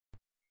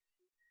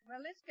Well,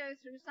 let's go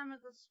through some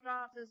of the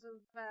stratas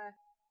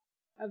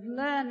of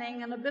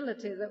learning and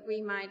ability that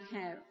we might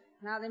have.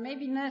 Now, there may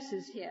be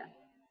nurses here,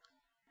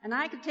 and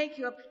I could take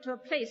you up to a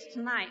place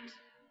tonight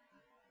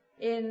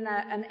in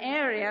an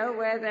area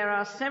where there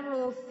are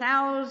several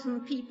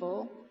thousand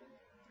people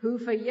who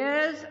for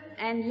years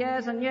and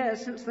years and years,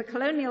 since the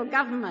colonial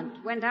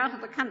government went out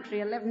of the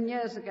country 11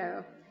 years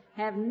ago,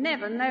 have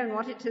never known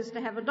what it is to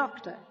have a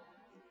doctor.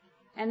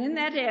 And in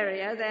that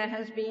area there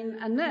has been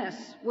a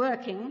nurse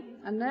working,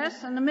 a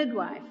nurse and a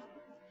midwife.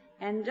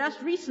 And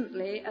just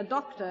recently a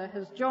doctor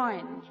has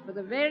joined for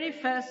the very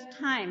first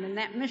time in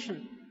that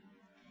mission.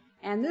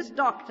 And this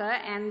doctor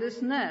and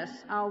this nurse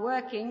are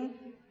working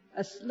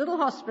a little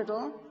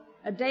hospital,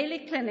 a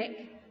daily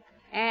clinic,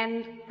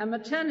 and a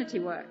maternity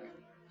work.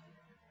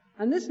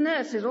 And this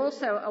nurse is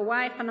also a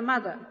wife and a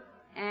mother.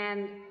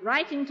 And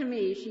writing to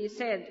me, she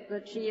said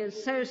that she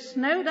is so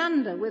snowed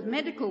under with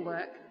medical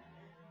work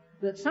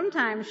that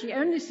sometimes she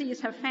only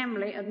sees her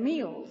family at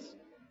meals,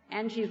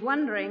 and she's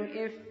wondering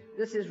if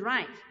this is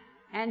right.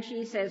 And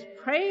she says,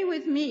 pray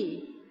with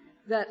me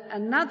that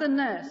another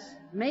nurse,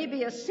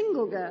 maybe a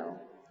single girl,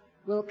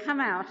 will come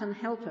out and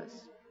help us.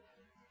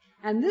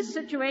 And this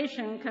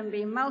situation can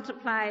be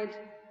multiplied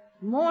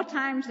more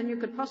times than you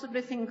could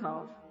possibly think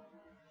of.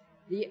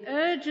 The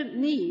urgent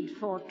need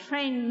for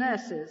trained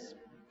nurses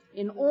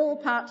in all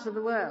parts of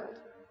the world.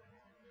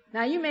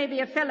 Now, you may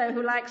be a fellow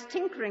who likes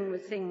tinkering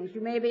with things.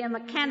 You may be a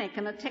mechanic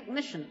and a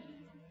technician.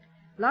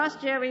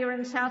 Last year we were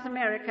in South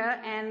America,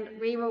 and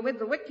we were with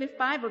the Wycliffe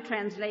Bible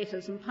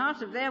translators, and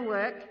part of their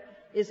work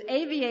is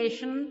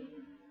aviation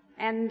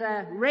and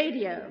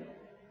radio.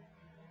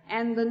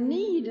 And the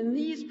need in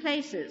these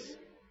places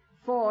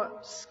for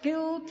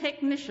skilled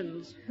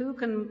technicians who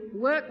can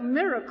work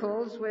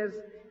miracles with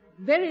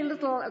very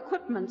little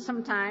equipment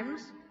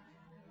sometimes,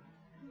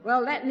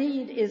 well, that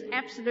need is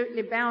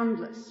absolutely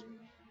boundless.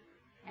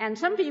 And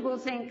some people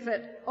think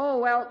that, oh,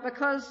 well,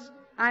 because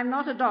I'm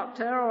not a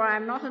doctor, or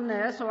I'm not a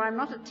nurse, or I'm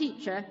not a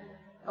teacher,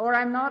 or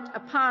I'm not a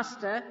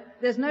pastor,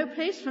 there's no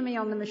place for me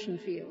on the mission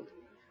field.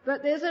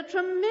 But there's a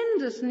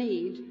tremendous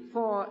need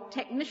for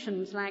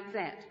technicians like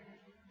that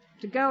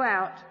to go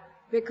out,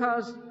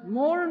 because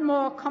more and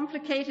more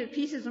complicated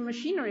pieces of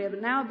machinery are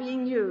now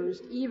being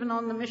used even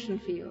on the mission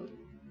field.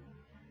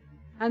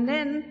 And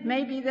then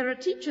maybe there are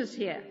teachers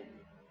here.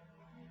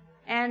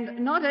 And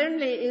not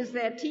only is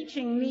there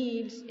teaching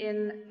needs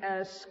in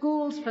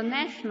schools for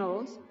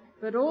nationals,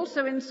 but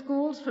also in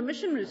schools for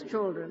missionaries'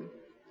 children.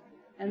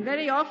 And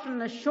very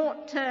often a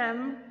short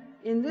term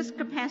in this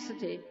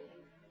capacity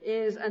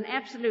is an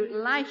absolute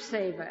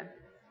lifesaver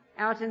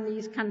out in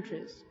these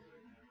countries.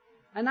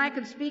 And I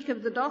could speak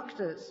of the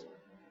doctors,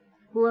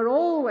 who are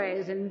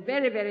always in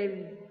very,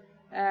 very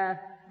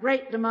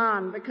great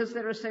demand because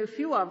there are so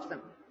few of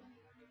them.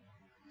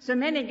 So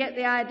many get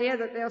the idea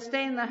that they'll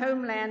stay in the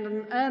homeland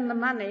and earn the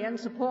money and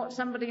support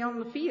somebody on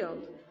the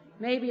field.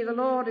 Maybe the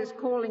Lord is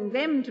calling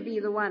them to be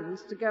the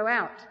ones to go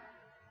out.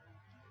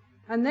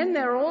 And then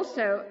there are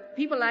also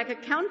people like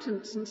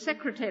accountants and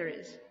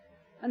secretaries,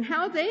 and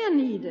how they are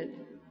needed.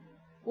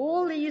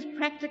 All these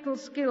practical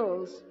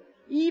skills,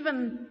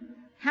 even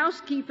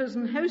housekeepers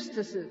and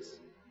hostesses,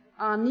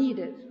 are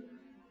needed.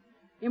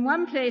 In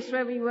one place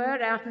where we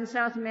were out in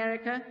South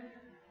America,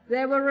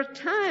 there were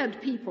retired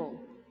people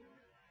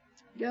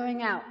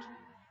going out.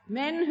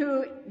 Men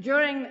who,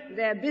 during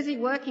their busy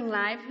working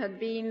life, had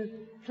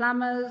been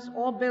plumbers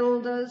or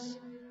builders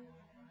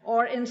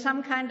or in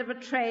some kind of a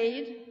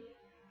trade,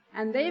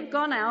 and they've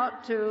gone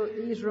out to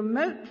these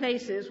remote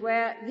places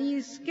where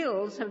these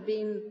skills have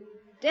been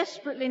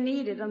desperately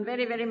needed and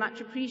very, very much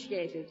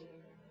appreciated.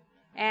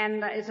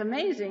 And it's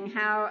amazing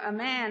how a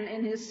man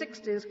in his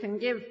 60s can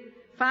give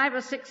 5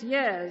 or 6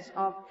 years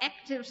of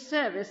active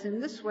service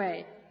in this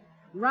way,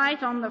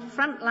 right on the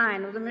front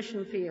line of the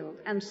mission field,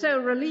 and so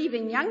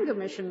relieving younger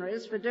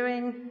missionaries for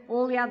doing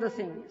all the other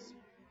things.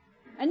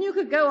 And you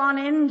could go on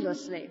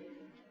endlessly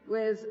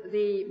with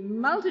the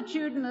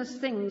multitudinous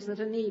things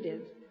that are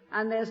needed,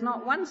 and there's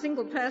not one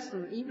single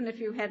person, even if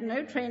you had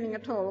no training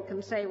at all,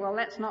 can say, well,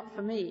 that's not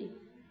for me,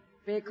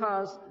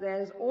 because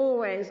there's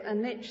always a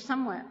niche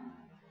somewhere.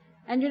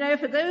 And you know,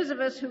 for those of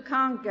us who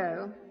can't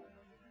go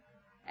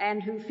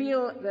and who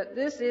feel that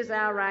this is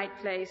our right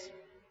place,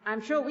 I'm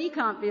sure we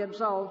can't be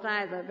absolved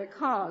either,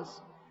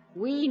 because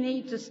we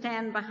need to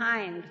stand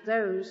behind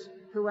those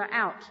who are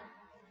out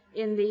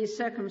in these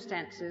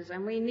circumstances,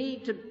 and we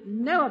need to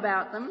know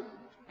about them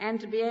and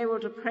to be able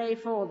to pray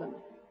for them.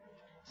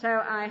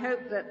 So I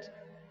hope that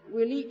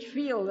we'll each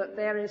feel that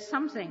there is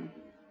something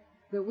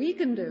that we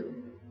can do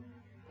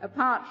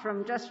apart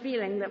from just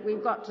feeling that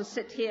we've got to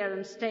sit here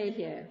and stay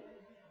here,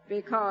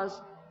 because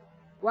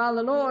while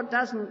the Lord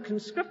doesn't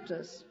conscript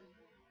us,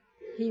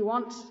 He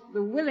wants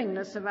the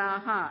willingness of our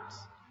hearts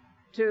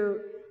to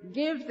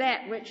give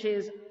that which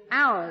is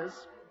ours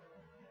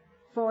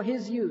for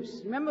His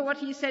use. Remember what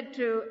He said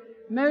to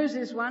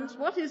Moses once?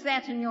 What is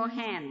that in your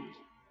hand?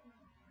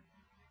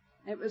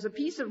 It was a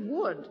piece of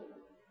wood,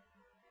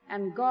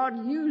 and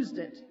God used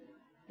it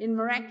in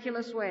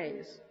miraculous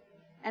ways.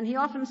 And He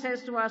often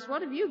says to us,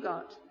 what have you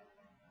got?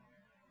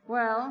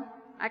 Well,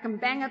 I can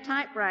bang a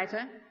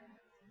typewriter.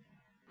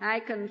 I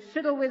can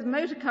fiddle with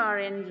motor car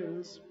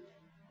engines.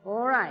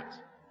 All right.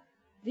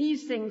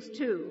 These things,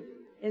 too,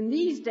 in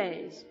these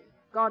days,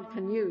 God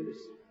can use.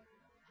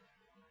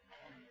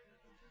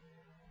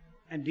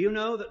 And do you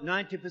know that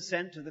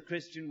 90% of the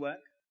Christian work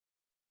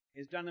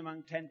is done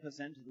among 10%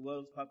 of the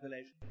world's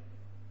population?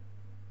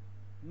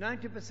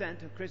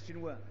 90% of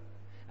Christian work.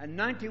 And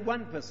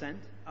 91%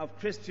 of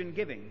Christian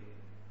giving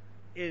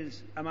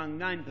is among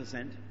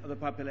 9% of the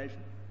population.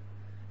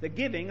 The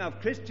giving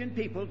of Christian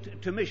people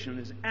to mission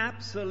is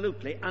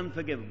absolutely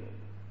unforgivable.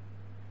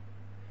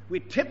 We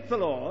tip the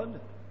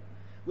Lord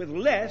with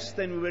less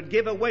than we would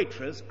give a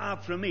waitress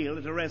after a meal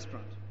at a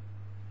restaurant.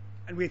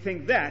 And we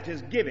think that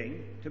is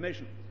giving to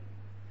missions.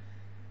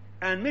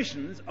 And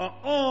missions are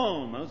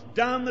almost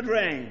down the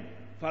drain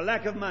for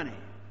lack of money.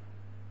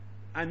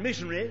 And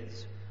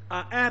missionaries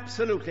are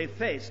absolutely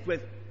faced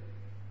with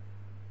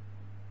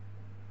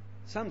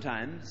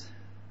sometimes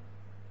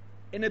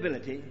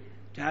inability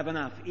to have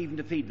enough even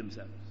to feed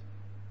themselves.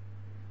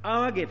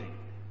 Our giving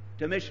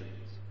to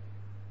missions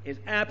is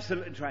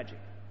absolutely tragic.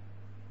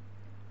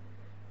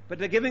 But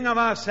the giving of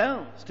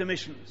ourselves to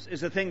missions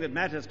is the thing that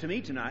matters to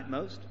me tonight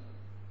most.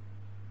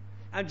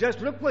 And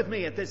just look with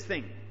me at this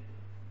thing.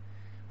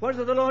 What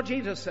does the Lord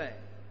Jesus say?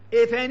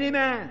 If any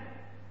man,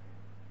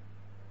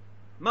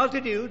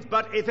 multitudes,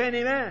 but if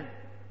any man,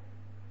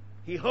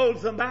 he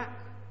holds them back.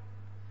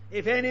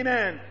 If any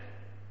man,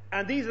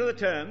 and these are the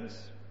terms,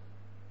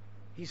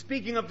 he's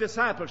speaking of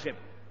discipleship.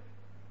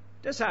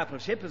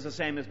 Discipleship is the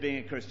same as being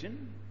a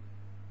Christian.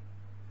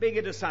 Being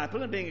a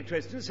disciple and being a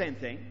Christian, the same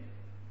thing.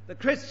 The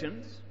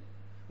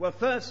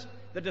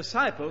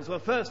disciples were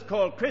first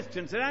called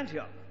Christians at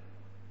Antioch.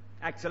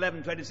 Acts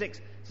 11:26.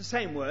 It's the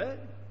same word.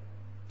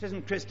 It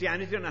isn't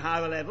Christianity on a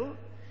higher level.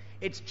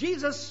 It's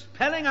Jesus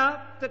spelling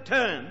out the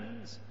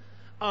terms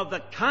of the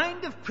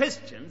kind of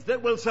Christians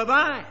that will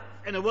survive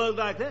in a world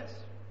like this.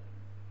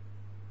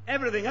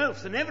 Everything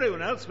else and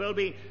everyone else will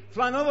be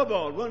flung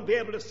overboard, won't be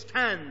able to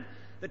stand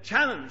the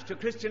challenge to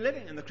Christian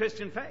living and the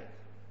Christian faith.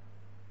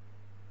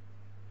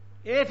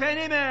 If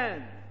any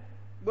man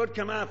would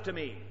come after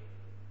me.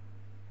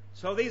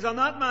 So these are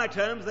not my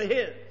terms, they're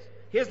his.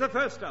 Here's the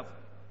first of them.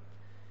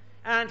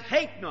 And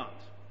hate not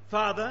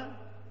father,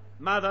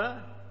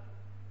 mother,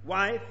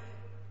 wife,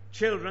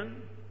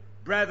 children,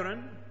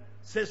 brethren,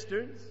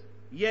 sisters,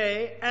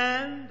 yea,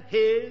 and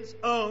his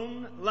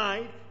own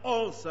life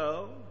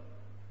also,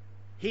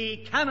 he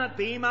cannot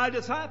be my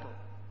disciple.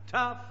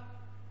 Tough.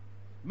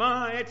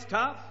 It's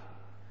tough.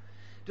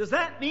 Does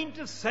that mean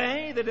to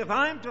say that if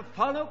I'm to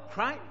follow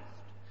Christ,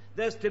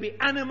 there's to be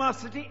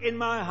animosity in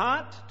my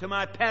heart to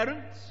my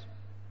parents?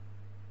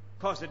 Of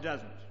course it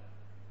doesn't.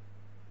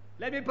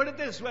 Let me put it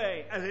this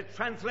way, as it's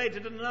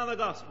translated in another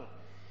gospel.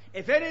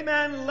 If any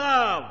man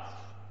love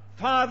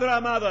father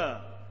or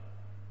mother,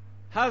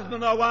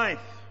 husband or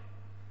wife,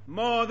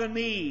 more than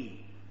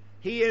me,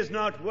 he is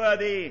not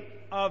worthy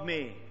of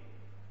me.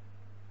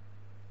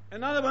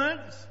 In other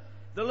words,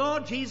 the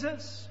Lord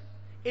Jesus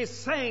is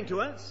saying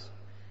to us,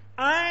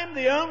 I'm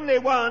the only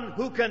one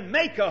who can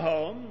make a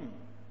home,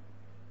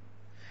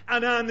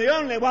 and I'm the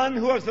only one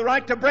who has the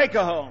right to break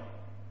a home.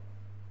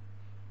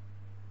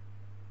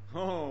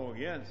 Oh,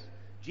 yes,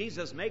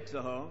 Jesus makes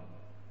a home.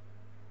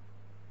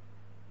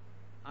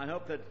 I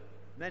hope that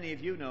many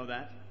of you know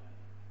that.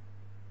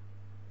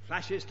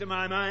 Flashes to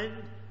my mind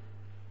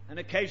an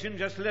occasion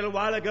just a little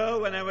while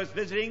ago when I was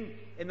visiting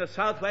in the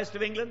southwest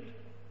of England.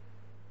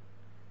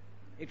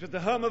 It was the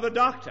home of a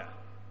doctor,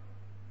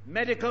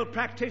 medical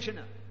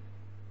practitioner.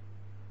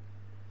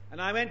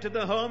 And I went to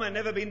the home. I'd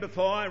never been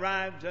before. I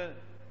arrived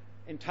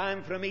in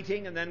time for a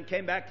meeting and then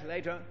came back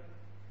later.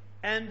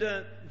 And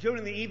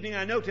during the evening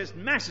I noticed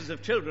masses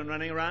of children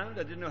running around.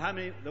 I didn't know how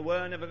many there were.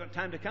 I never got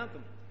time to count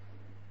them.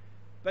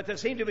 But there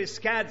seemed to be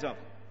scads of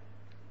them.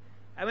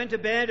 I went to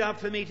bed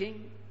after the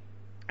meeting,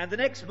 and the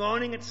next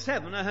morning at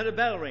 7 I heard a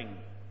bell ring.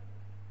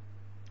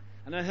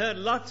 And I heard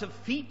lots of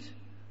feet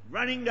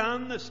running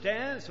down the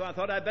stairs, so I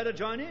thought I'd better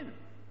join in.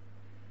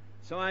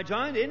 So I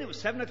joined in. It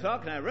was 7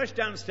 o'clock, and I rushed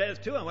downstairs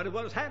too. I wondered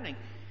what was happening.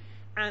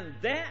 And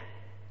there,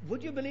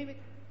 would you believe it?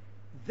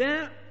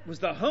 There was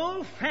the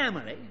whole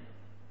family.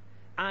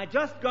 I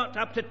just got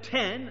up to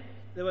 10.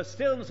 There were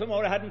still some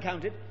more I hadn't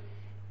counted.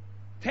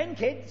 10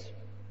 kids,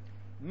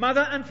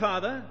 mother and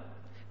father,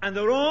 and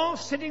they were all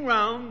sitting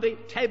round the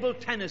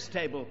tennis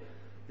table,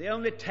 the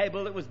only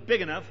table that was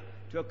big enough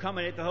to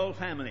accommodate the whole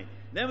family.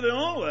 There they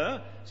all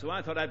were, so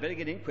I thought I'd better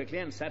get in quickly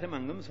and sat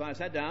among them. So I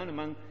sat down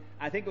among,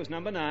 I think it was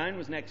number 9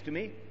 was next to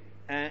me,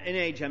 in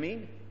age I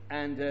mean,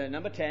 and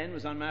number 10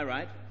 was on my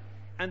right.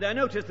 And I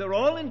noticed they're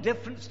all in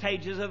different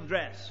stages of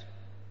dress.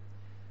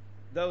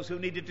 Those who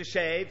needed to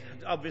shave,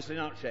 obviously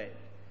not shaved.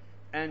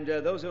 And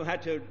those who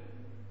had to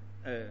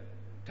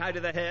tie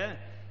to their hair,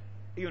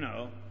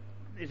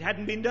 it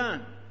hadn't been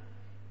done.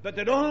 But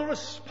they'd all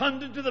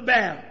responded to the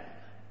bell.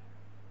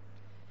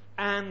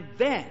 And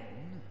then,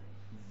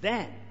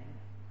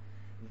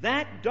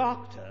 that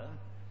doctor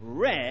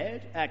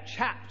read a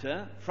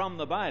chapter from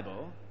the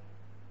Bible,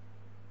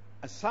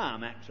 a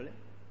psalm actually,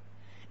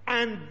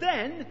 And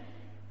then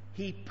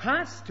he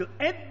passed to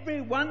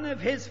every one of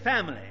his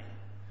family,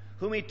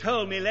 whom he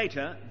told me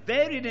later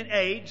varied in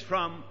age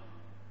from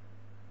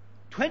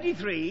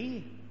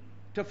 23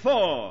 to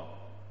 4.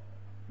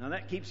 Now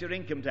that keeps your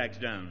income tax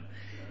down.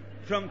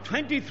 From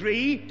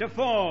 23 to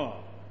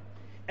 4.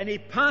 And he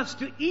passed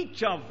to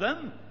each of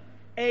them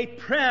a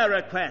prayer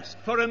request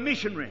for a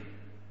missionary.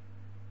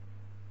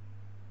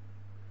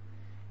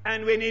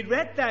 And when he'd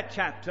read that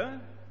chapter,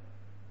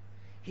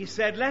 he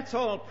said, let's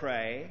all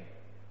pray.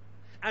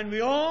 And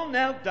we all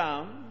knelt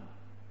down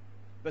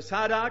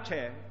beside our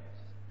chairs,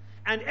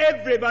 and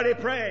everybody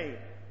prayed,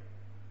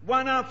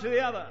 one after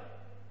the other.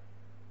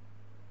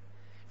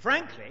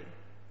 Frankly,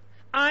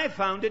 I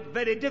found it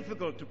very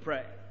difficult to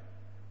pray.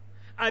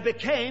 I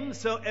became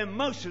so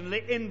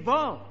emotionally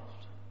involved.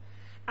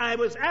 I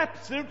was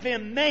absolutely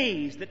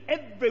amazed that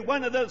every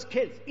one of those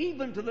kids,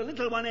 even to the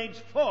little one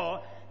aged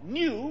 4,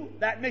 knew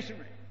that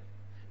missionary,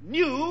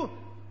 knew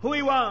who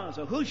he was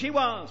or who she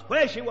was,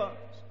 where she was,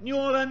 knew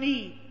all her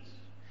needs,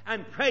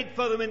 and prayed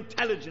for them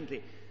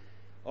intelligently.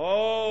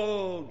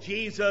 Oh,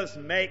 Jesus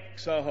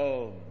makes a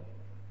home.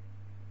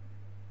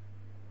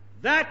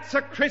 That's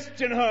a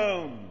Christian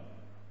home,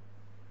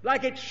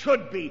 like it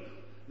should be.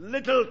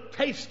 Little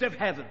taste of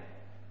heaven.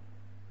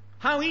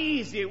 How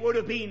easy it would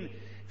have been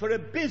for a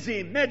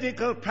busy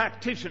medical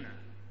practitioner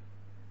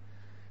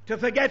to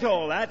forget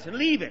all that and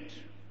leave it.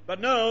 But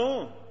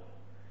no,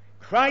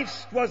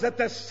 Christ was at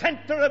the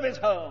center of his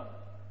home.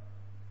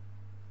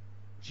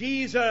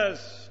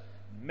 Jesus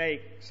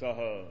makes a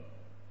home.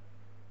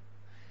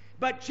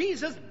 But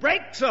Jesus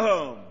breaks a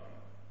home.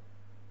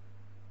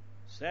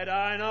 Said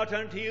I not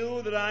unto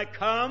you that I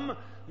come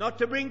not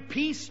to bring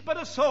peace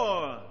but a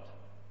sword?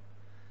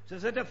 So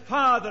that a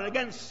father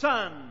against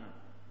son,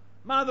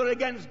 mother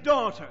against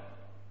daughter.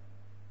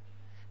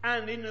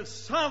 And in the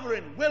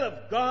sovereign will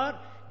of God,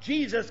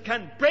 Jesus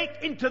can break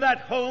into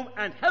that home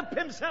and help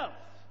himself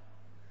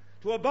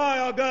to a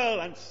boy or girl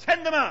and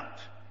send them out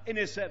in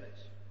his service.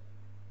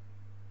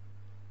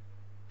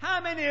 How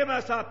many of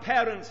us are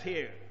parents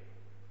here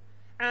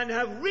and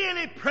have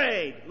really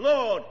prayed,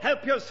 Lord,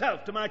 help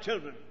yourself to my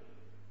children?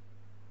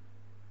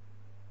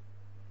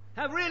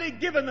 Have really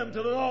given them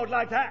to the Lord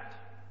like that?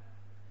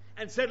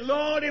 And said,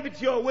 Lord, if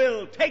it's your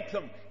will, take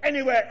them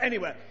anywhere,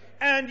 anywhere.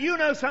 And you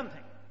know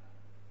something.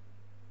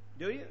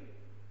 Do you?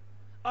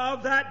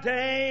 Of that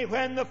day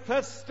when the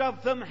first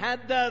of them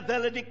had their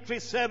valedictory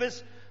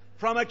service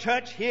from a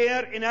church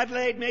here in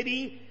Adelaide,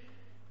 maybe.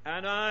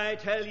 And I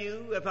tell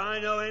you, if I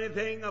know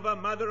anything of a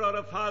mother or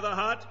a father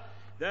heart,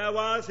 there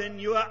was in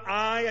your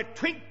eye a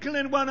twinkle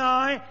in one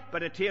eye,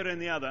 but a tear in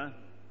the other.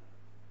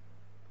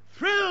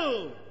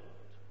 Thrilled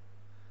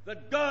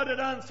that God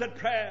had answered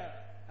prayer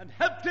and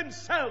helped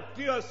himself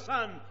to your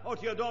son or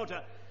to your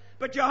daughter.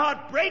 But your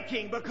heart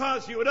breaking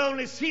because you would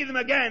only see them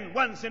again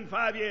once in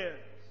 5 years.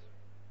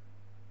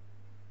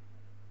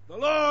 The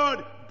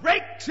Lord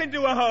breaks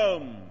into a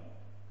home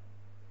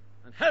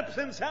and helps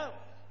himself.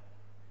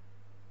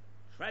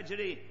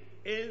 Tragedy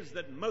is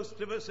that most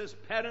of us as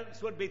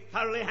parents would be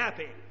thoroughly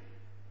happy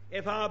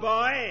if our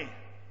boy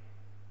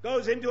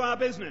goes into our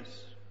business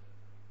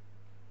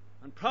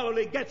and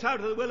probably gets out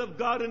of the will of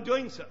God in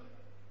doing so.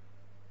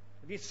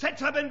 If he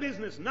sets up in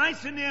business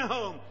nice and near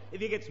home, if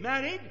he gets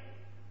married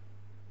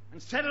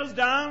and settles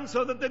down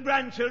so that the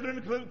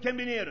grandchildren can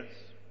be near us.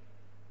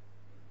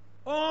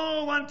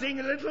 All wanting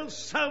a little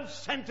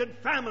self-centered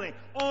family,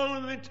 all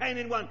maintained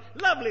in one.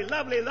 Lovely,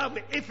 lovely,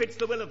 lovely, if it's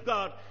the will of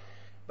God.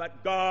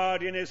 But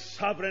God in his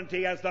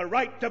sovereignty has the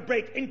right to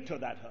break into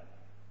that home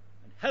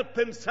and help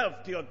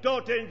himself to your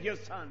daughter and to your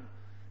son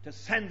to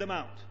send them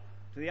out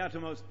to the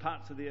uttermost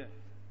parts of the earth.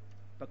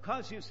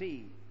 Because you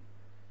see,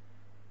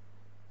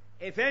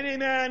 if any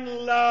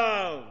man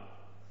love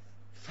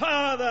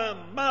father,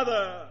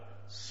 mother,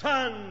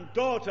 son,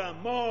 daughter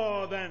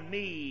more than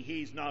me,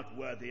 he's not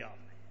worthy of me.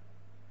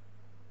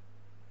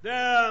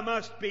 There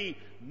must be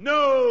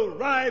no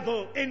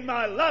rival in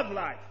my love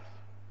life.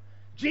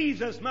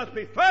 Jesus must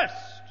be first.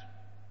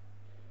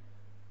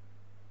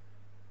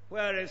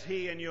 Where is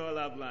he in your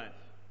love life?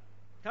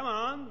 Come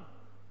on.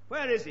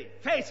 Where is he?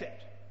 Face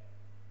it.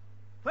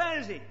 Where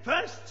is he?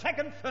 First,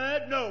 second,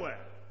 third, nowhere.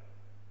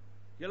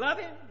 You love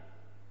him?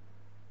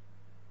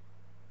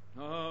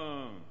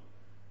 Oh,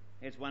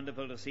 it's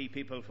wonderful to see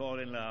people fall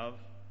in love.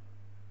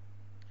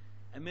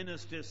 A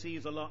minister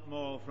sees a lot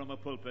more from a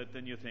pulpit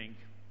than you think.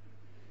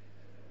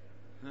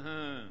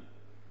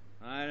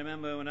 I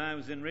remember when I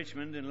was in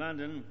Richmond in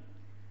London,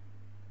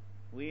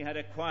 we had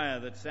a choir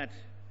that sat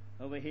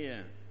over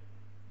here,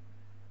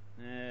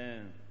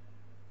 and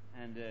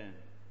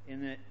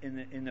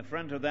in the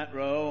front of that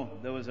row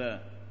there was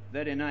a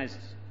very nice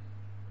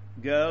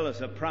girl, a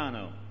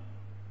soprano.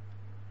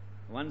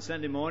 One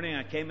Sunday morning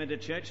I came into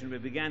church and we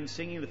began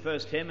singing the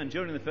first hymn, and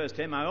during the first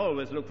hymn I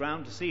always looked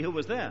round to see who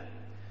was there,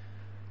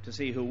 to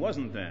see who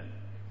wasn't there.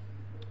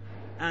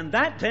 And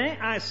that day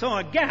I saw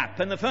a gap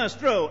in the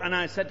first row, and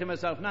I said to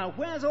myself, now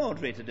where's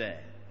Audrey today?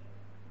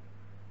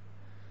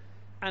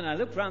 And I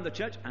looked round the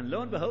church, and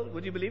lo and behold,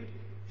 would you believe it?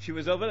 She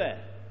was over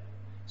there,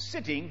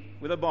 sitting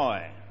with a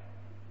boy.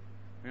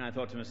 And I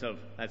thought to myself,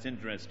 that's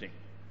interesting.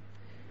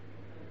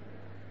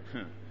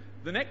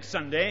 The next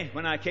Sunday,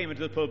 when I came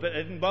into the pulpit,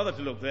 I didn't bother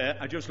to look there.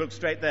 I just looked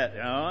straight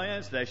there. Oh,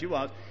 yes, there she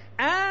was.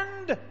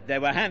 And they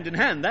were hand in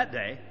hand that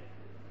day.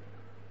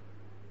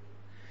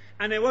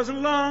 And it wasn't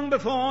long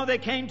before they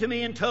came to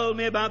me and told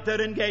me about their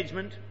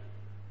engagement.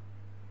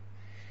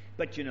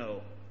 But you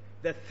know,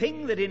 the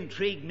thing that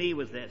intrigued me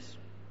was this.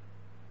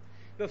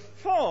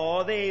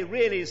 Before they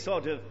really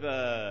sort of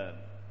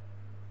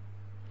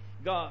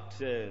got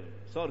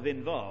sort of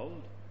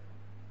involved,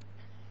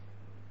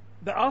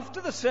 but after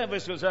the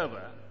service was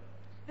over,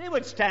 they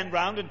would stand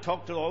round and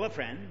talk to all their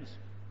friends.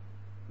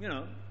 You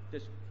know,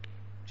 just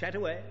chat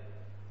away.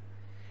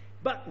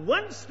 But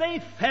once they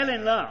fell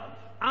in love,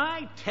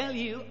 I tell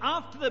you,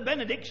 after the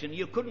benediction,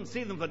 you couldn't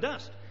see them for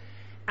dust.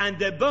 And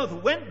they both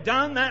went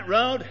down that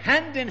road,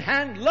 hand in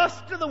hand,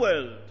 lost to the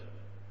world.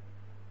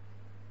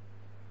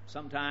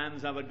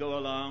 Sometimes I would go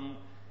along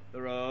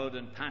the road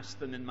and pass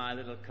them in my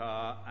little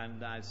car,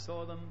 and I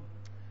saw them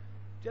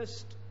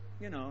just,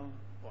 well,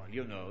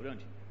 you know, don't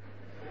you?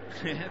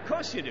 Of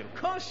course you do. Of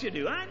course you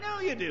do. I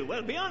know you do.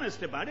 Well, be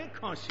honest about it. Of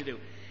course you do.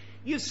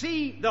 You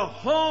see, the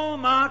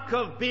hallmark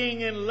of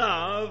being in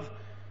love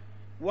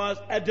was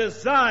a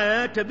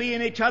desire to be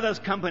in each other's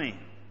company.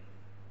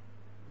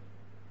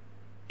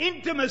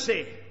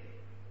 Intimacy.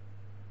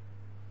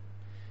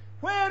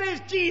 Where is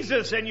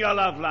Jesus in your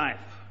love life?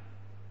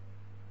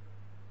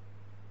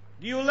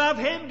 Do you love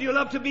him? Do you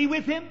love to be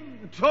with him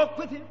and talk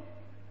with him?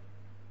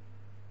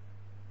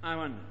 I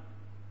wonder.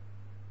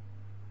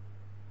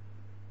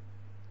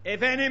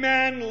 If any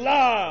man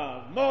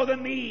love more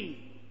than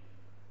me,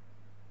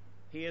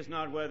 he is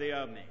not worthy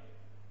of me.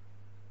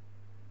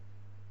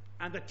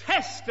 And the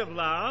test of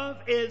love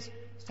is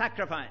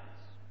sacrifice.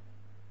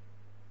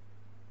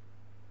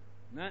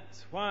 And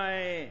that's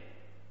why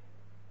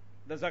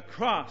there's a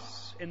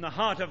cross in the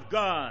heart of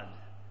God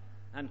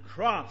and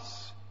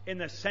cross in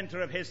the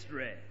center of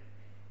history.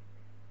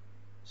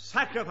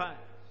 Sacrifice.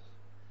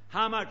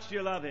 How much do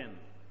you love him?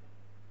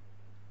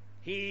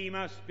 He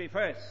must be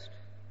first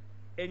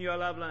in your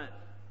love life.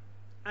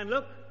 And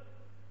look,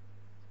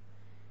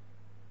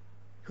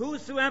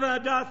 whosoever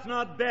doth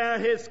not bear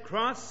his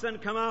cross and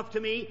come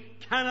after me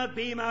cannot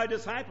be my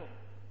disciple.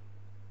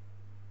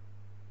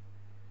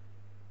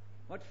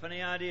 What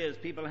funny ideas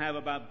people have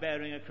about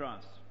bearing a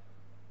cross.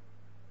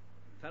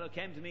 A fellow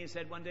came to me and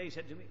said one day, he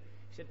said,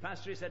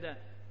 Pastor,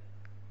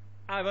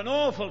 I have an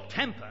awful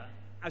temper.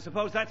 I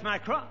suppose that's my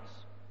cross.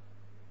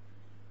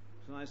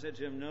 So I said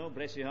to him, no,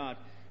 bless your heart.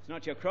 It's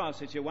not your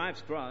cross, it's your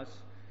wife's cross.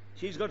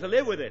 She's got to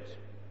live with it.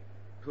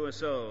 Poor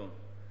soul.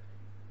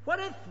 What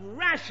a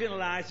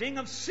rationalizing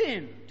of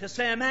sin to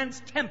say a man's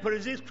temper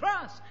is his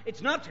cross.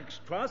 It's not his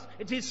cross,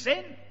 it's his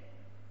sin.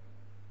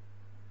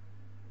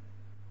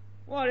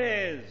 What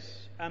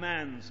is a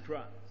man's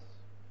cross?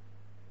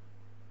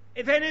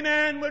 If any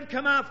man would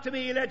come after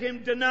me, let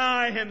him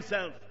deny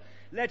himself.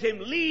 Let him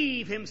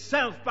leave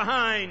himself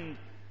behind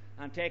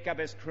and take up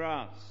his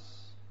cross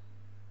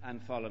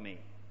and follow me.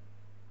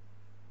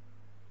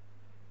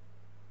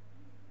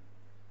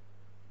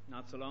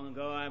 Not so long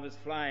ago, I was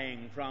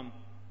flying from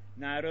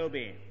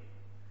Nairobi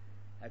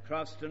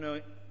across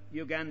to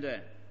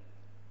Uganda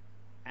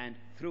and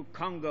through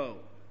Congo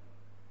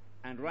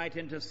and right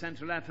into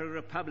Central African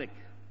Republic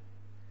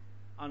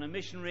on a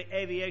missionary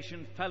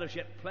aviation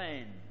fellowship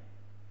plane,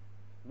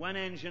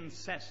 one-engine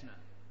Cessna.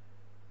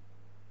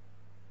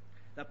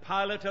 The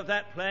pilot of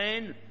that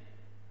plane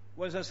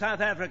was a South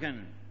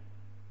African.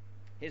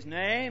 His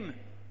name,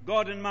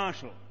 Gordon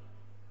Marshall.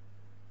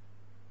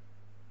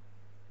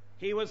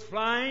 He was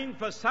flying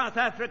for South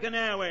African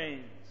Airways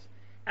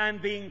and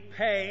being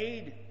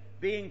paid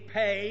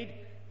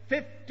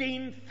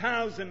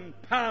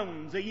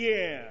 £15,000 a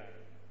year.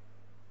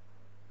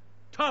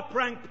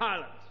 Top-ranked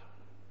pilot.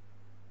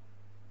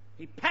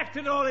 He packed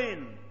it all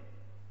in.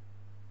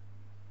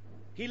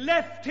 He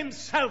left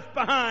himself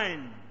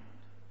behind.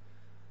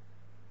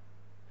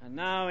 And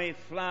now he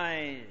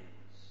flies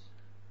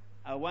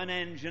a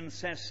one-engine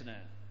Cessna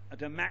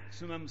at a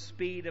maximum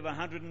speed of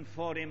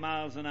 140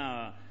 miles an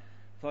hour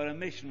for a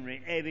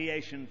missionary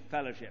aviation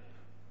fellowship.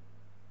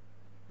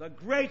 The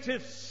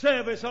greatest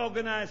service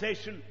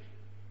organization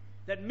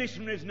that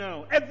missionaries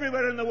know.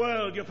 Everywhere in the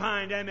world you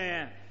find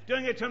MAF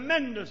doing a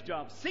tremendous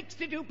job.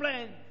 62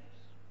 planes.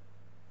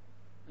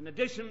 In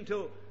addition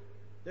to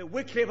the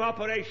Wycliffe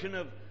operation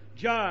of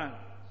JARS.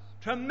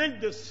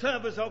 Tremendous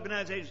service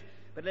organization.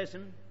 But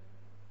listen,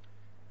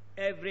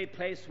 every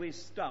place we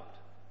stopped,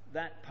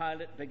 that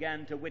pilot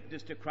began to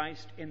witness to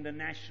Christ in the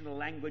national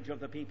language of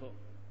the people.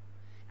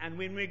 And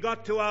when we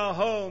got to our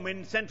home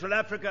in Central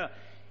Africa,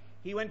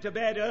 he went to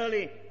bed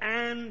early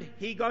and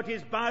he got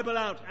his Bible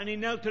out and he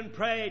knelt and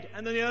prayed.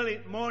 And in the early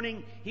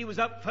morning, he was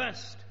up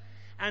first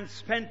and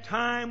spent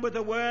time with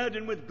the Word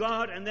and with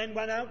God, and then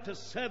went out to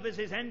service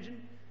his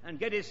engine and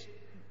get his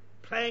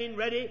plane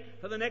ready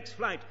for the next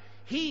flight.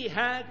 He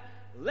had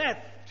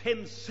left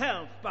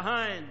himself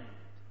behind.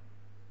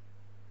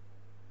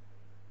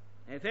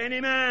 If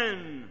any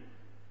man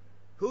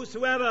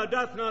Whosoever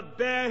doth not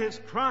bear his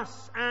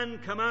cross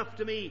and come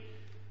after me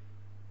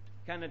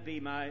cannot be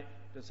my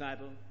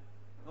disciple.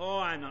 Oh,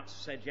 I'm not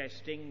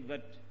suggesting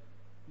that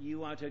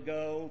you are to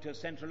go to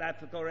Central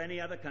Africa or any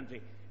other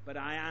country, but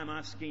I am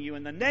asking you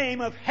in the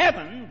name of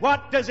heaven,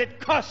 what does it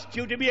cost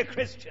you to be a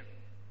Christian?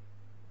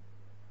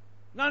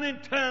 Not in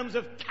terms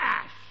of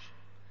cash,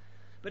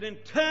 but in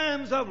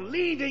terms of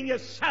leading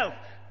yourself,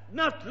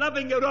 not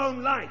loving your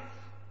own life.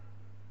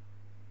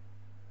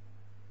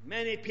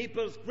 Many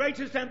people's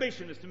greatest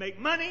ambition is to make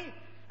money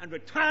and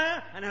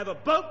retire and have a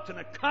boat and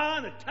a car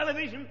and a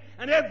television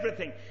and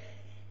everything.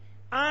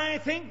 I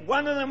think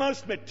one of the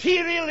most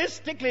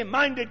materialistically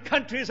minded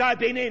countries I've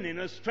been in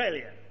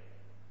Australia.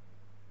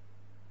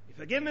 You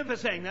forgive me for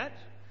saying that,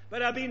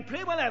 but I've been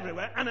pretty well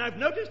everywhere, and I've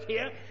noticed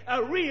here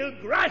a real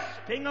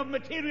grasping of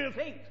material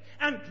things.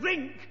 And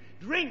drink,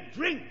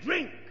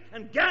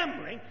 and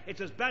gambling,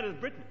 it's as bad as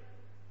Britain.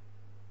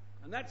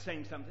 And that's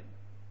saying something.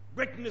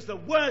 Britain is the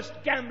worst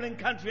gambling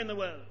country in the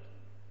world.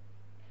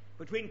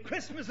 Between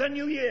Christmas and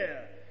New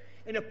Year,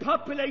 in a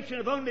population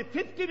of only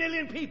 50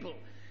 million people,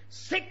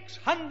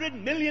 600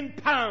 million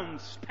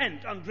pounds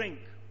spent on drink.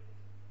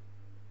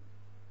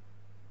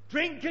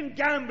 Drink and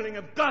gambling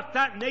have got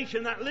that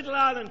nation, that little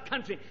island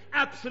country,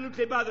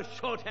 absolutely by the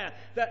short hair.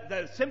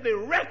 They're simply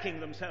wrecking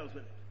themselves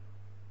with it.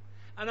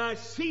 And I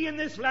see in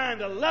this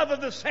land a love of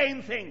the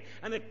same thing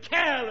and a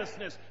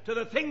carelessness to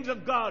the things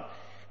of God.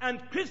 And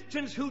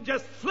Christians who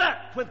just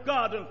flirt with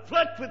God and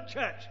flirt with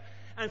church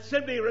and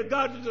simply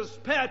regard it as a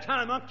spare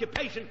time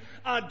occupation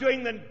are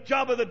doing the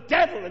job of the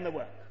devil in the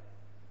work.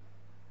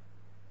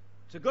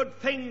 It's a good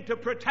thing to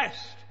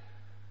protest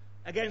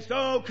against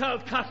old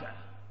Calcutta.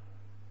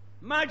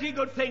 Mighty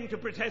good thing to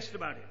protest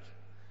about it.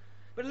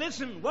 But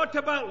listen, what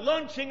about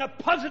launching a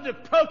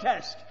positive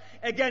protest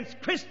against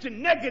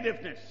Christian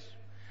negativeness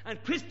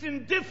and Christian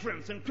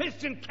indifference and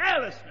Christian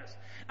carelessness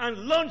and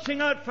launching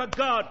out for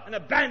God and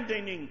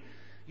abandoning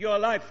your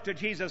life to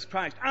Jesus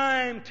Christ?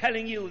 I'm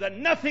telling you that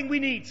nothing we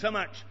need so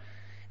much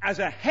as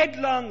a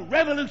headlong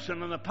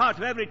revolution on the part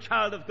of every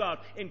child of God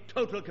in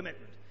total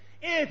commitment.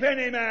 If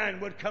any man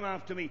would come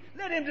after me,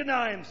 let him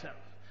deny himself,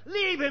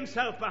 leave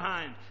himself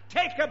behind,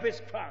 take up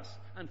his cross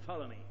and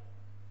follow me.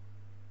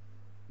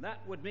 That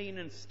would mean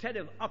instead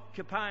of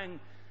occupying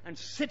and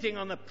sitting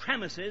on the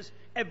premises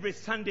every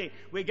Sunday,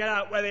 we get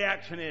out where the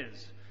action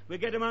is. We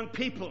get among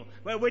people.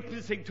 We're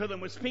witnessing to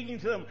them. We're speaking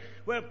to them.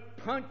 We're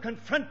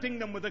confronting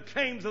them with the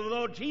claims of the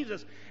Lord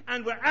Jesus.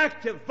 And we're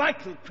active,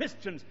 vital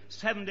Christians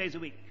 7 days a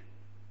week.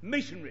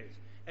 Missionaries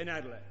in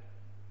Adelaide.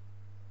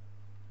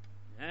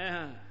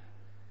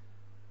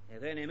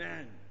 If any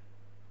man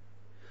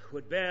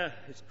would bear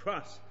his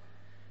cross,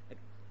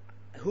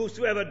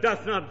 whosoever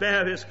doth not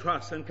bear his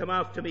cross and come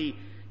after me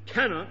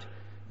cannot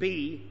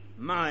be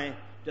my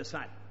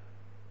disciple.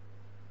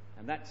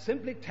 And that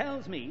simply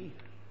tells me,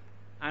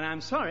 and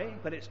I'm sorry,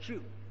 but it's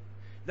true,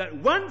 that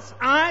once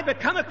I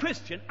become a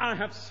Christian, I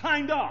have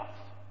signed off.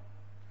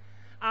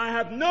 I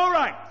have no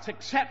rights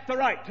except the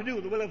right to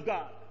do the will of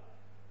God.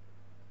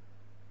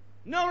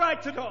 No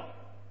rights at all.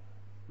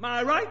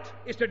 My right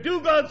is to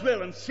do God's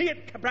will and see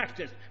it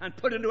practiced and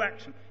put into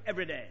action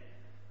every day.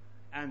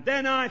 And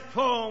then I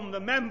form a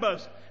member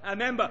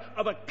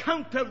of a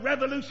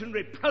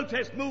counter-revolutionary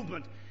protest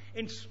movement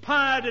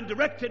inspired and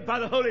directed by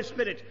the Holy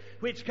Spirit,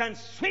 which can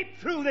sweep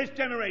through this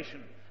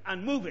generation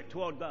and move it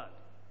toward God.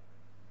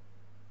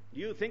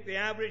 Do you think the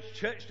average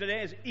church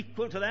today is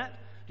equal to that?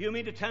 Do you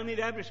mean to tell me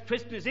the average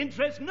Christian is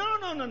interested?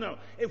 No.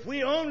 If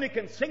we only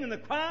can sing in the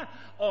choir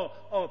or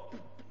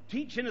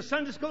teach in a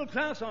Sunday school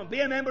class or be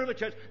a member of a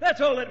church, that's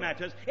all that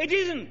matters. It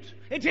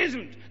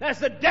isn't. That's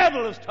the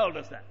devil has told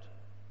us that.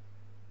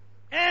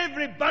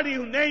 Everybody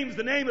who names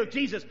the name of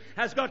Jesus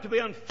has got to be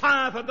on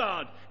fire for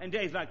God in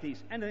days like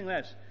these. Anything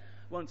less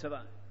won't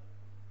survive.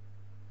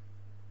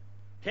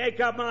 Take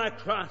up my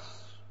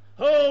cross,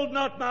 hold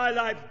not my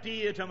life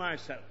dear to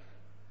myself,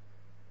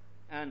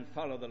 and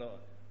follow the Lord.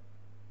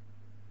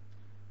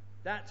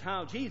 That's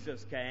how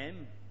Jesus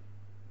came,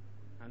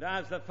 and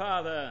as the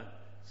Father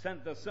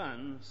sent the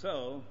Son,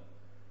 so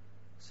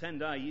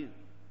send I you.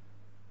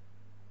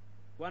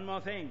 One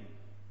more thing.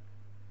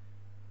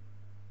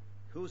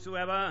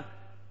 Whosoever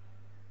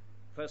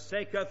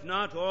forsaketh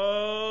not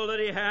all that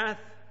he hath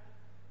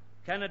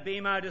cannot be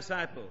my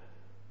disciple.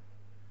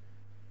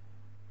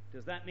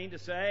 Does that mean to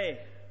say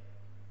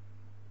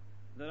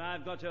that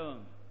I've got to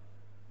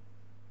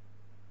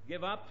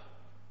give up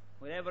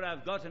whatever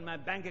I've got in my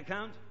bank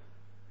account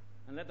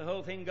and let the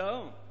whole thing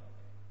go?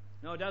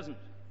 No, it doesn't.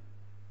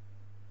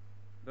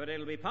 But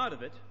it'll be part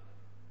of it.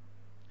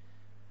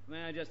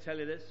 May I just tell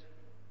you this?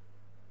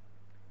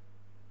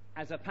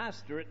 As a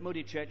pastor at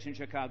Moody Church in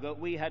Chicago,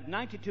 we had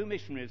 92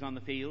 missionaries on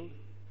the field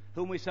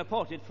whom we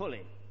supported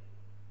fully.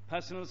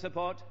 Personal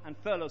support and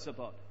furlough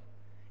support.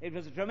 It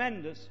was a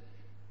tremendous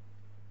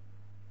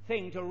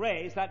thing to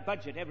raise that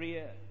budget every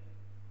year.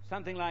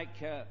 Something like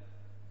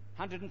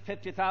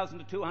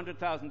 $150,000 to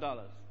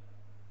 $200,000.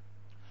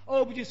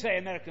 Oh, but you say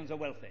Americans are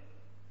wealthy.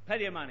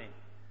 Plenty of money.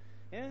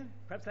 Yeah,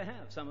 perhaps they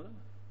have, some of them.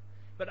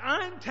 But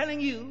I'm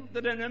telling you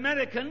that an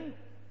American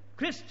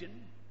Christian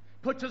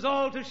puts us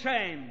all to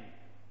shame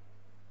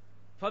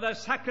for their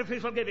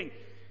sacrificial giving.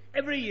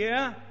 Every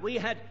year we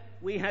had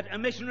a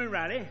missionary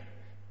rally.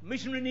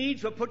 Missionary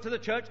needs were put to the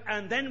church,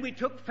 and then we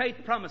took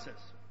faith promises,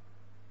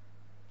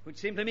 which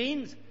simply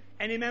means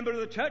any member of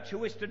the church who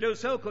wished to do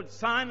so could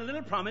sign a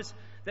little promise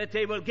that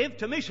they will give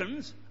to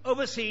missions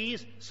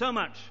overseas so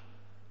much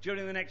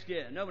during the next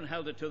year. No one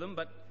held them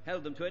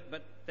to it,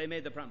 but they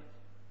made the promise.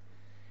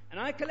 And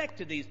I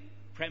collected these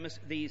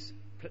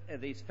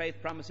faith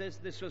promises.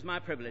 This was my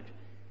privilege.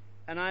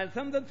 And I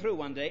thumbed them through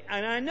one day,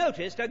 and I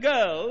noticed a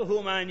girl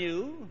whom I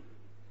knew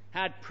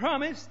had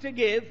promised to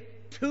give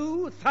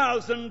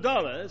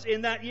 $2,000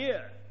 in that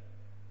year.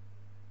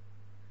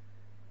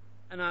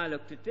 And I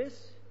looked at this,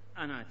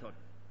 and I thought,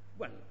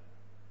 well,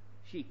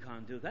 she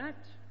can't do that.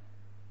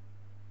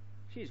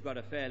 She's got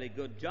a fairly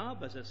good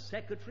job as a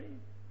secretary,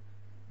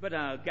 but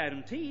I'll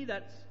guarantee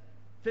that's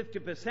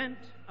 50%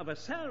 of her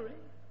salary.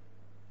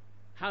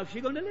 How's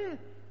she going to live?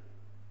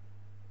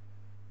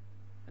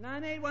 And I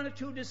made one or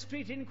two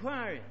discreet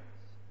inquiries.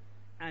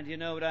 And you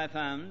know what I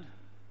found?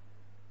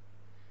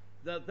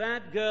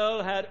 That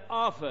girl had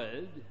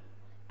offered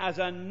as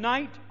a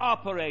night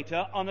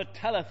operator on a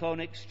telephone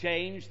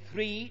exchange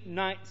 3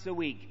 nights a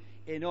week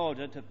in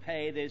order to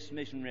pay this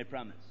missionary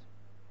promise.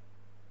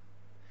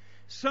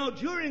 So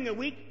during a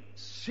week,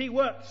 she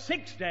worked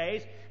 6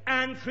 days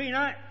and 3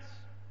 nights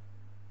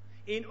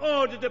in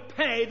order to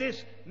pay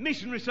this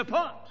missionary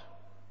support.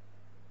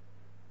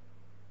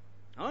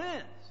 Oh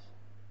yes.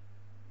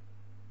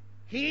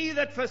 He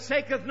that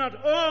forsaketh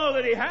not all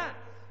that he hath.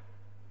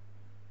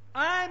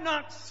 I'm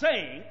not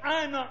saying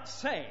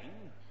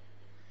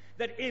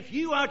that if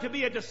you are to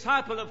be a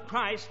disciple of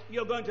Christ,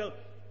 you're going to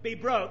be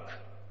broke.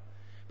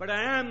 But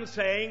I am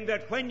saying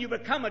that when you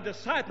become a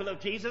disciple of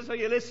Jesus, are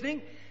you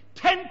listening?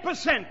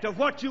 10% of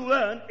what you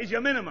earn is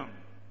your minimum.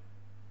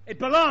 It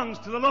belongs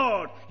to the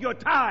Lord, your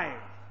tithe.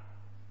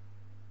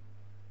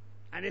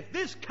 And if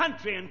this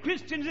country and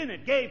Christians in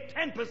it gave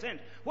 10%,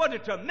 what a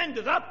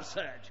tremendous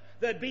upsurge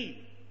there'd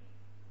be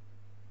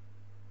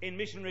in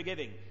missionary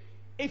giving.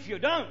 If you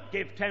don't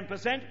give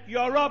 10%,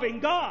 you're robbing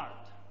God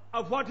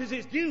of what is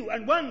his due,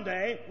 and one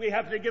day we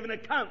have to give an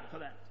account for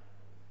that.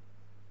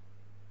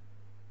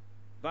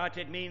 But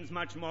it means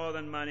much more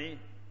than money.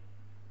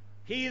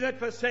 He that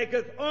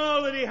forsaketh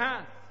all that he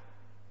hath.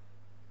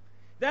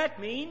 That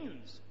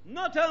means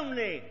not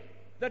only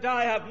that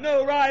I have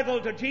no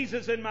rival to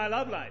Jesus in my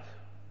love life,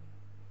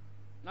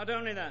 not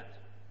only that,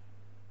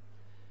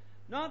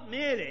 not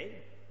merely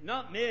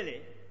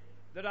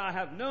that I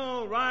have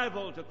no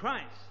rival to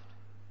Christ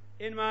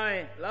in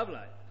my love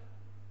life,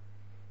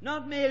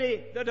 not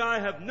merely that I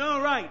have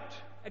no right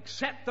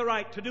except the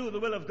right to do the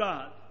will of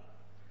God,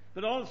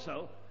 but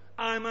also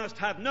I must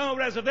have no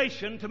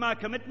reservation to my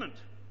commitment.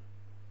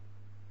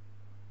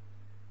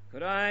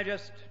 Could I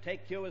just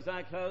take you as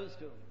I close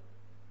to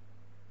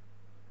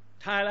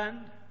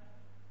Thailand,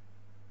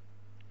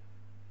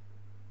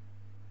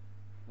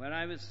 where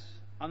I was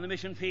on the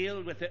mission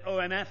field with the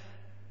OMF,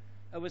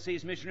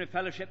 Overseas Missionary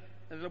Fellowship,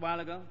 a little while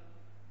ago,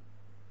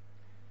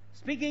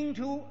 speaking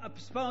to, I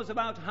suppose,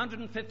 about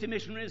 150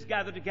 missionaries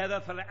gathered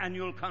together for the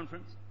annual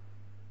conference.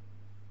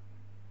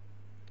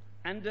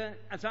 And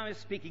as I was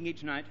speaking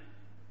each night,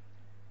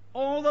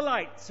 all the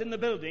lights in the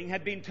building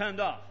had been turned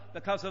off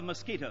because of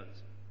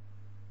mosquitoes,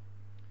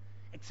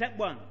 except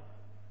one.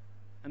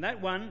 And that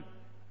one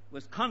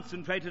was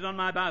concentrated on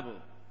my Bible.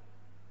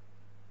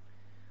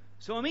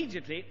 So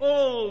immediately,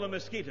 all the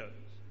mosquitoes,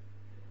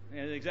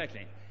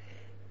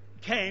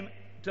 came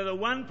to the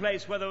one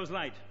place where there was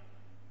light.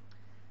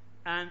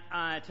 And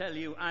I tell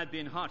you, I've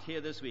been hot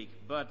here this week,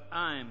 but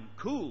I'm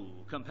cool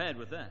compared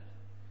with that.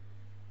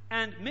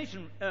 And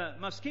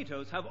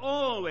mosquitoes have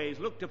always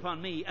looked upon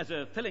me as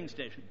a filling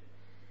station.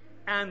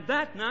 And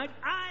that night,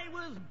 I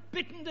was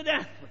bitten to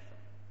death with them.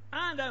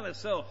 And I was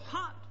so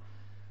hot.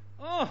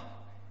 Oh,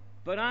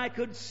 but I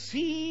could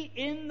see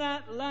in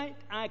that light,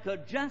 I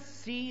could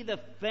just see the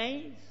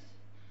face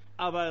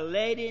of a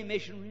lady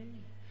missionary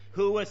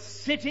who was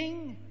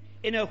sitting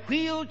in a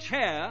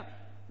wheelchair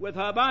with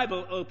her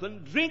Bible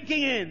open,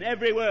 drinking in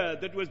every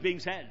word that was being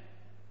said.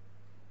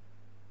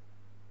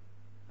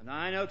 And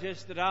I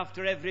noticed that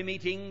after every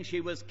meeting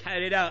she was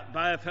carried out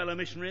by her fellow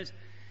missionaries,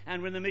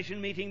 and when the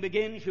mission meeting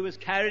began, she was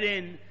carried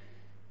in.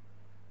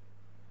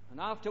 And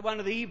after one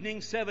of the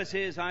evening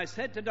services, I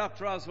said to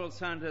Dr. Oswald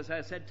Sanders,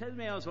 I said, "Tell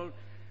me, Oswald,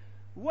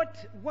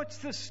 what's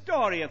the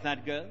story of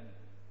that girl?"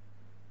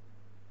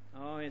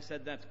 Oh, he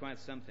said, "That's quite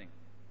something."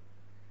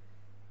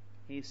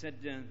 He said,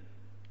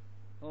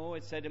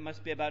 it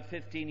must be about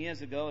 15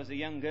 years ago, as a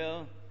young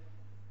girl,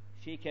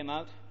 she came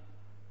out.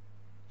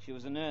 She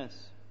was a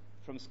nurse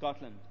from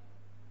Scotland.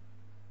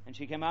 And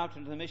she came out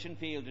into the mission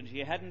field, and she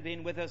hadn't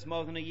been with us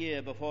more than a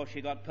year before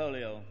she got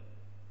polio.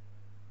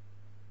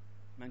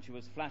 And she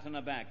was flat on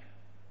her back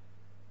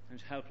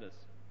and helpless.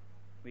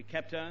 We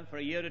kept her for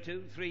a year or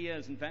two, 3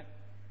 years in fact,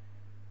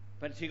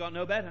 but she got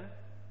no better.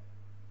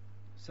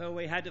 So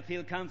we had a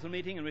field council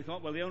meeting, and we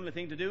thought, well, the only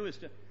thing to do is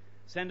to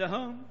send her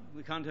home.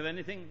 We can't have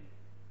anything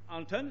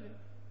alternative.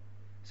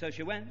 So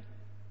she went.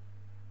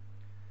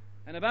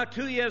 And about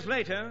 2 years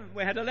later,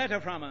 we had a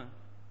letter from her.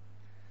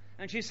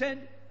 And she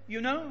said,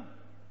 "You know,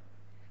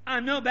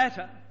 I'm no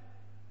better.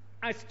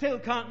 I still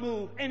can't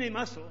move any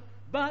muscle,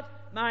 but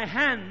my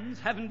hands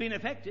haven't been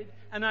affected,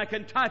 and I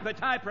can type a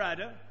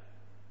typewriter.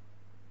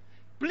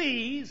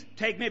 Please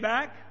take me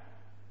back.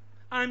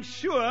 I'm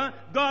sure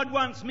God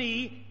wants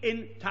me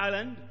in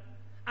Thailand.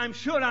 I'm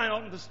sure I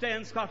oughtn't to stay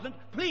in Scotland.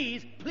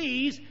 Please,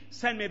 please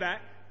send me back.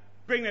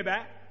 Bring me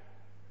back."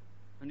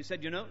 And he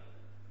said, "You know,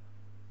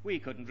 we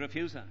couldn't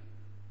refuse her.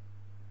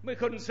 We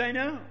couldn't say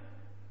no.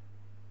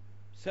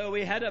 So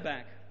we had her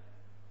back.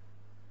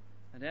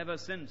 And ever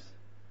since,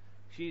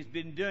 she's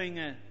been doing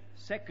a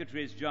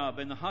secretary's job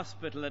in the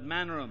hospital at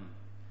Mannerham,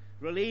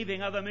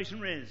 relieving other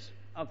missionaries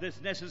of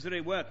this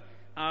necessary work."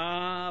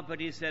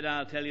 But he said,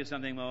 "I'll tell you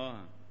something more.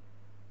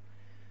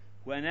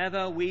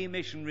 Whenever we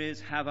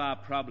missionaries have our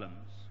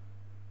problems,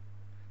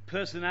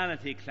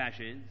 personality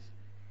clashes,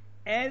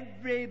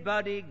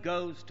 everybody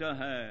goes to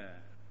her.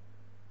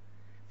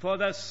 For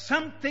there's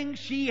something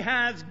she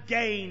has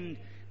gained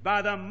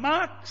by the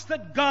marks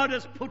that God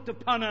has put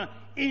upon her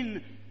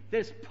in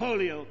this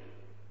polio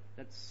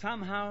that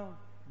somehow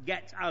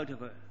gets out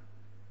of her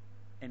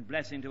in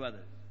blessing to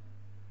others.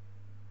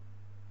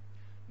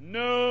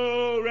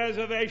 No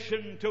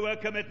reservation to her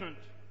commitment.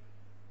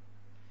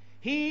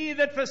 He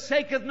that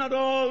forsaketh not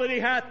all that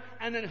he hath,"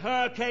 and in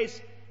her case,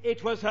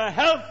 it was her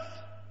health.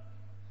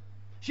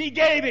 She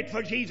gave it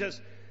for Jesus.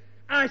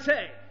 I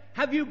say,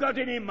 have you got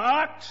any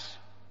marks?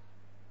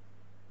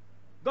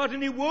 Got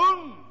any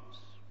wounds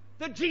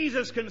that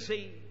Jesus can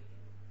see?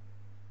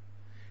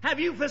 Have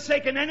you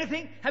forsaken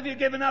anything? Have you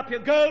given up your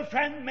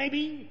girlfriend,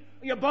 maybe,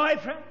 or your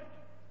boyfriend,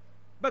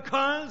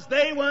 because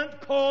they weren't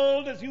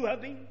called as you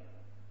have been?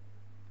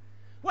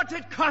 What did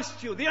it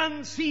cost you? The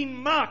unseen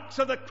marks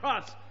of the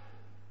cross.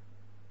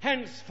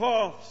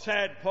 "Henceforth,"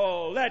 said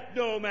Paul, "let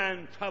no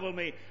man trouble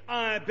me.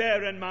 I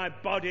bear in my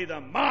body the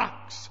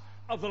marks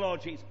of the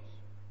Lord Jesus."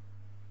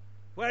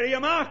 Where are your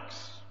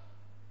marks?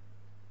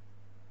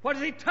 What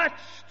has he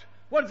touched?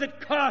 What does it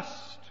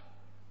cost?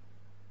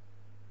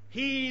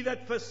 He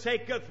that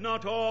forsaketh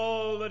not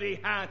all that he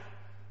hath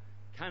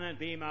cannot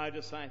be my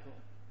disciple.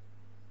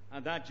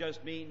 And that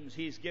just means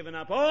he's given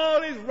up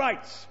all his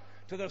rights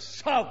to the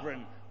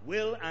sovereign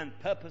will and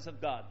purpose of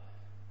God.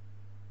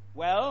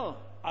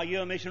 Well, are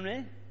you a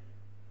missionary?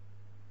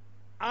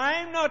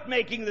 I'm not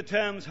making the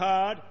terms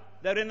hard.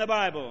 They're in the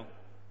Bible.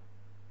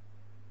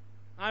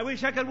 I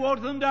wish I could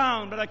water them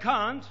down, but I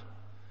can't.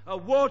 A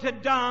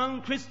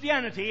watered-down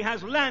Christianity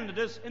has landed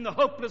us in the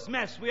hopeless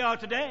mess we are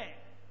today.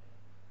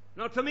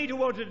 Not for me to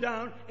water it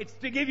down, it's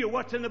to give you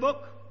what's in the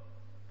book.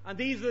 And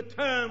these are the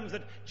terms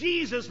that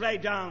Jesus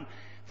laid down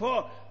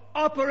for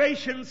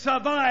Operation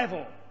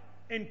Survival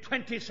in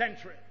 20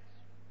 centuries.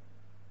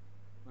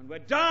 And we're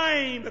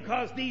dying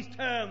because these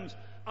terms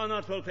are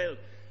not fulfilled.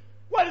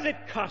 What does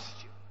it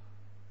cost you?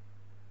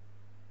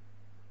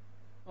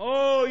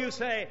 Oh, you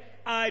say,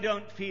 "I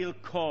don't feel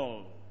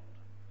called."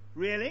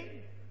 Really?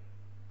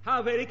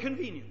 How very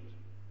convenient.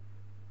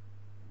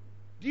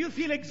 Do you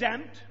feel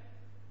exempt?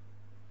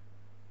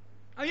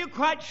 Are you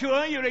quite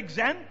sure you're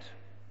exempt?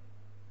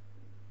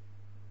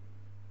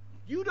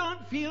 You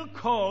don't feel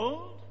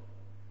called?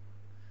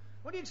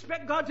 What do you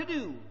expect God to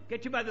do?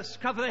 Get you by the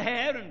scruff of the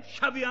hair and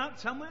shove you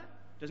out somewhere?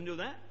 Doesn't do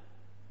that.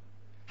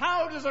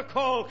 How does a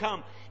call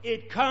come?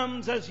 It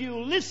comes as you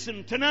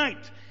listen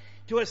tonight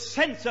to a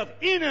sense of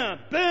inner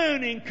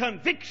burning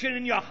conviction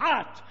in your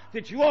heart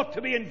that you ought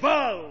to be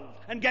involved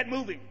and get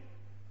moving.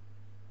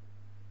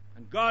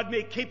 And God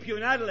may keep you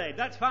in Adelaide.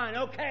 That's fine.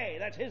 Okay,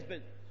 that's his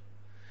business.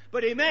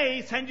 But he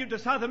may send you to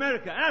South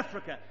America,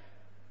 Africa,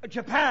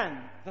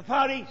 Japan, the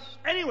Far East,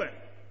 anywhere.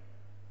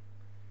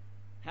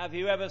 Have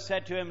you ever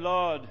said to him,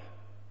 "Lord,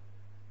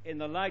 in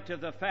the light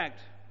of the fact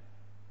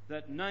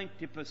that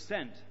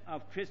 90%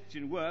 of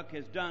Christian work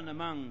is done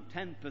among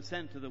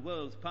 10% of the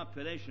world's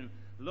population,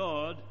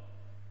 Lord,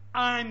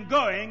 I'm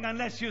going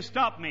unless you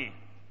stop me"?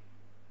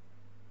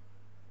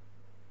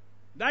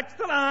 That's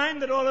the line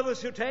that all of us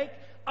should take.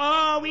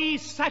 Are we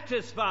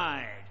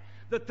satisfied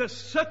that the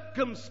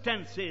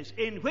circumstances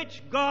in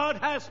which God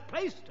has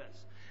placed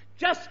us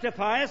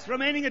justify us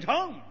remaining at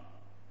home?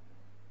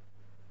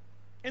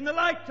 In the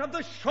light of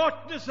the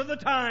shortness of the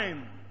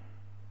time,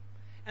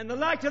 in the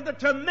light of the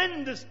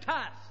tremendous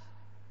task,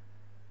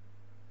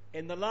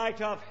 in the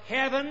light of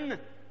heaven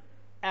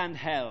and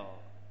hell.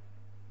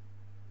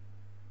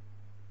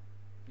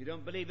 You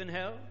don't believe in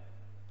hell?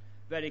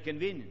 Very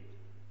convenient.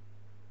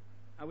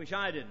 I wish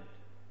I didn't.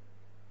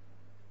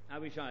 I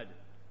wish I did.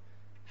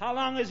 How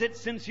long is it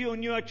since you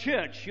in your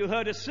church you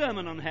heard a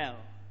sermon on hell?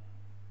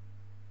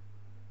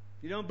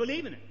 You don't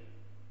believe in it.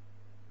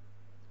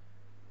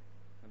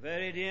 A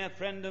very dear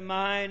friend of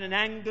mine, an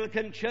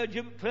Anglican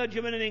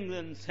clergyman in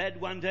England, said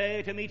one day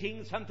at a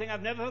meeting something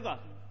I've never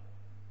forgotten.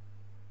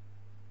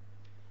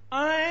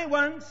 "I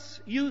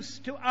once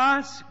used to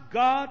ask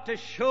God to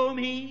show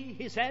me,"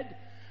 he said,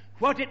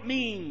 "what it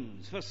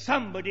means for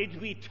somebody to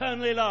be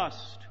eternally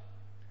lost.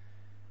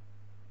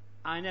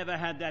 I never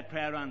had that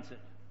prayer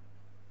answered.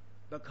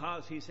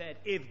 Because he said,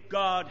 if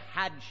God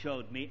had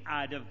showed me,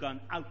 I'd have gone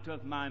out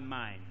of my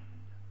mind.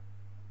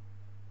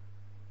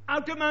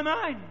 Out of my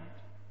mind.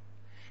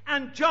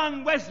 And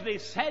John Wesley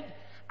said,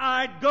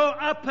 I'd go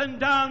up and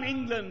down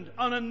England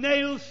on a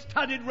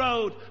nail-studded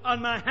road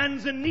on my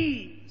hands and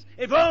knees,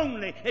 if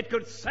only it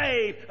could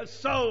save a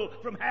soul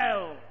from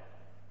hell.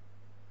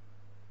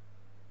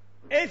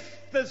 If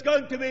there's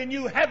going to be a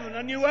new heaven,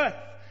 a new earth,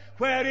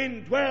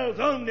 wherein dwells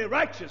only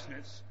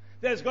righteousness,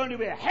 there's going to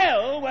be a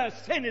hell where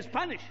sin is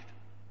punished.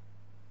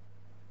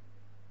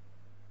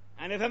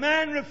 And if a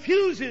man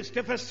refuses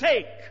to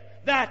forsake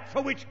that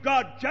for which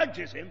God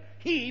judges him,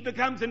 he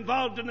becomes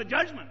involved in the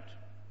judgment.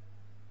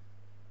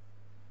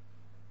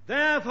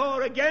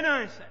 Therefore, again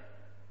I say,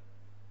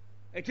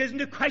 it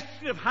isn't a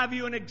question of have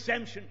you an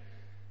exemption,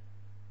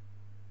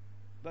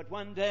 but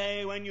one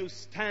day when you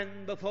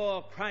stand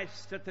before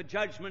Christ at the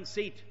judgment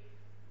seat,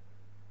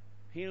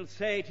 he'll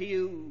say to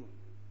you,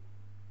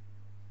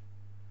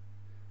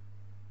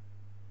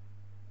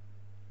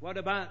 what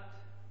about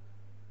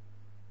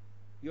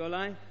your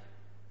life?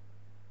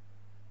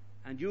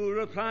 And you will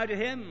reply to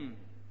him,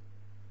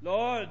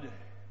 Lord,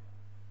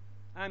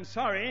 I'm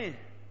sorry,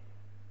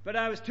 but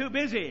I was too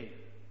busy.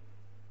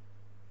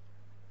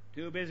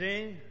 Too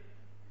busy?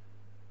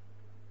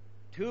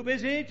 Too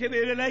busy to be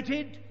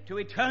related to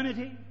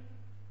eternity?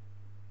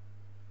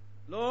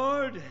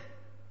 Lord,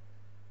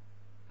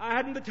 I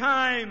hadn't the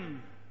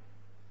time.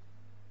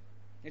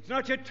 It's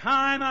not your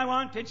time I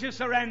want, it's your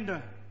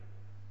surrender.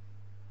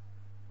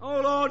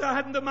 Oh Lord, I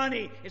hadn't the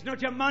money. It's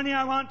not your money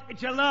I want,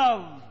 it's your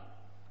love.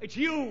 It's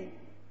you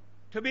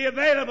to be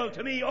available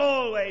to me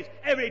always,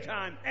 every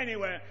time,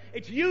 anywhere.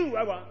 It's you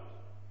I want.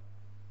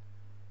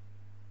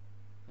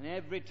 And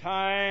every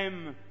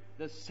time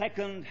the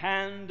second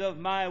hand of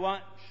my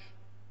watch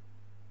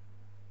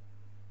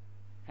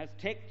has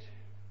ticked,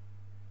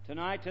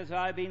 tonight as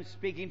I've been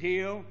speaking to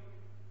you,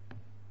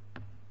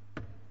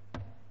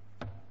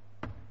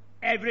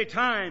 every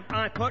time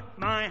I put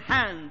my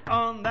hand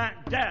on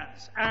that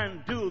desk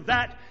and do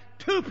that,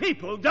 2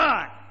 people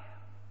die.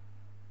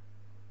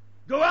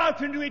 Go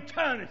out into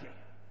eternity.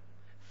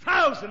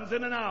 Thousands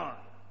in an hour.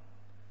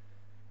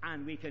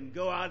 And we can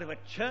go out of a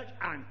church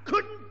and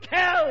couldn't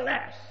care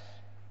less.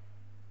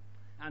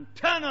 And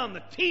turn on the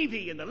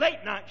TV in the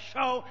late night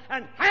show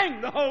and hang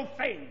the whole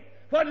thing.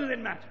 What does it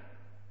matter?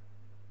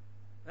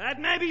 That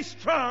may be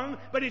strong,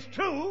 but it's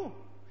true.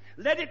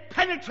 Let it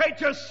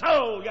penetrate your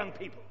soul, young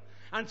people.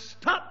 And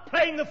stop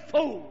playing the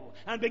fool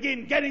and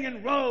begin getting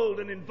enrolled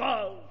and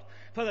involved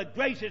for the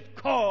greatest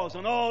cause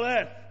on all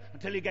earth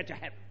until you get to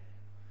heaven.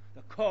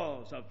 The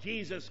cause of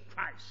Jesus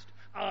Christ,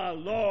 our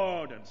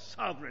Lord and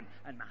Sovereign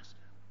and Master.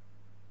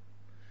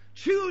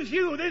 Choose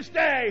you this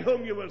day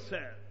whom you will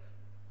serve.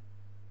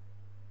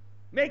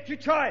 Make your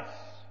choice.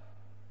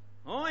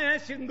 Oh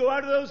yes, you can go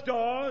out of those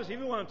doors if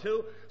you want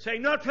to,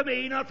 saying, not for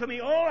me, not for me.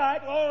 All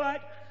right, all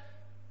right.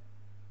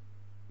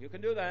 You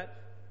can do that.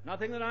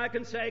 Nothing that I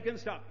can say can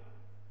stop you.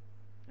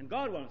 And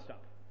God won't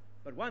stop.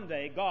 But one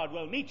day God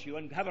will meet you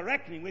and have a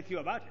reckoning with you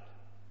about it.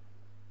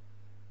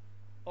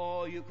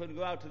 Or you can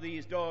go out to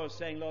these doors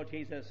saying, Lord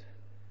Jesus,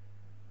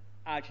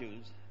 I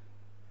choose.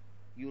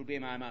 You'll be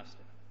my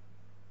master.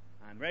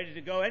 I'm ready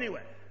to go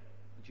anywhere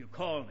that you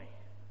call me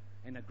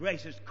in the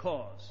greatest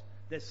cause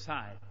this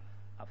side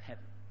of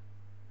heaven.